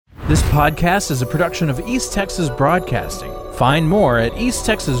This podcast is a production of East Texas Broadcasting. Find more at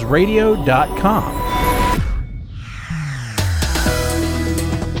easttexasradio.com.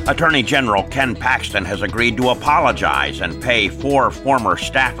 Attorney General Ken Paxton has agreed to apologize and pay 4 former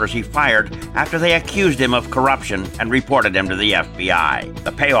staffers he fired after they accused him of corruption and reported him to the FBI.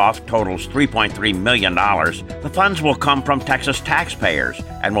 The payoff totals $3.3 million. The funds will come from Texas taxpayers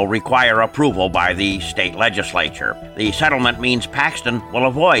and will require approval by the state legislature. The settlement means Paxton will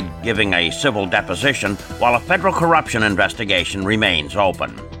avoid giving a civil deposition while a federal corruption investigation remains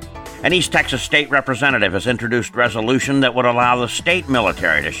open. An East Texas state representative has introduced resolution that would allow the state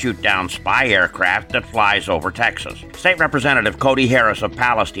military to shoot down spy aircraft that flies over Texas. State Representative Cody Harris of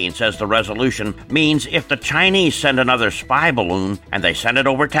Palestine says the resolution means if the Chinese send another spy balloon and they send it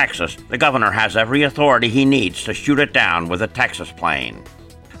over Texas, the governor has every authority he needs to shoot it down with a Texas plane.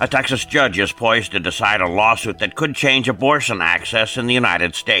 A Texas judge is poised to decide a lawsuit that could change abortion access in the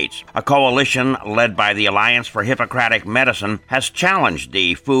United States. A coalition led by the Alliance for Hippocratic Medicine has challenged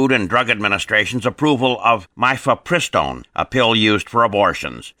the Food and Drug Administration's approval of mifepristone, a pill used for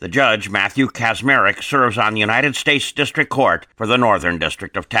abortions. The judge, Matthew Kaczmarek, serves on the United States District Court for the Northern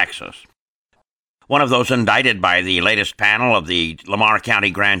District of Texas. One of those indicted by the latest panel of the Lamar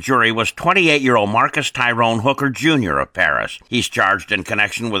County Grand Jury was 28-year-old Marcus Tyrone Hooker Jr. of Paris. He's charged in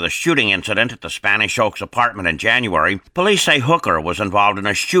connection with a shooting incident at the Spanish Oaks apartment in January. Police say Hooker was involved in a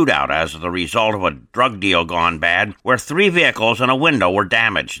shootout as the result of a drug deal gone bad, where 3 vehicles and a window were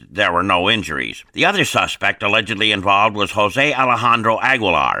damaged. There were no injuries. The other suspect allegedly involved was Jose Alejandro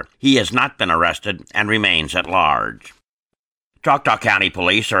Aguilar. He has not been arrested and remains at large. Choctaw County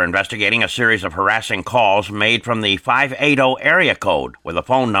Police are investigating a series of harassing calls made from the 580 area code with a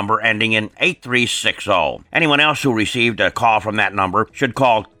phone number ending in 8360. Anyone else who received a call from that number should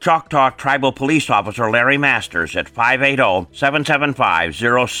call Choctaw Tribal Police Officer Larry Masters at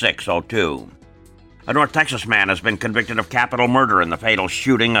 580-775-0602. A North Texas man has been convicted of capital murder in the fatal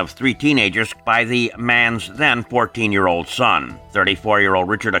shooting of 3 teenagers by the man's then 14-year-old son. 34-year-old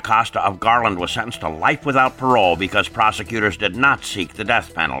Richard Acosta of Garland was sentenced to life without parole because prosecutors did not seek the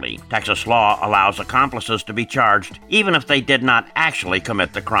death penalty. Texas law allows accomplices to be charged even if they did not actually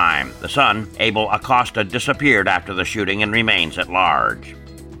commit the crime. The son, Abel Acosta, disappeared after the shooting and remains at large.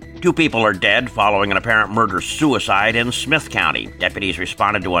 2 people are dead following an apparent murder-suicide in Smith County. Deputies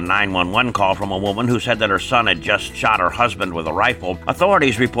responded to a 911 call from a woman who said that her son had just shot her husband with a rifle.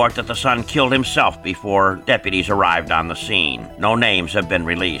 Authorities report that the son killed himself before deputies arrived on the scene. No names have been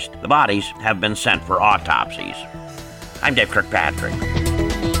released. The bodies have been sent for autopsies. I'm Dave Kirkpatrick.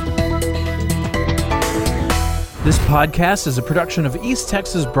 This podcast is a production of East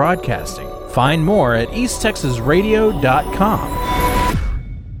Texas Broadcasting. Find more at easttexasradio.com.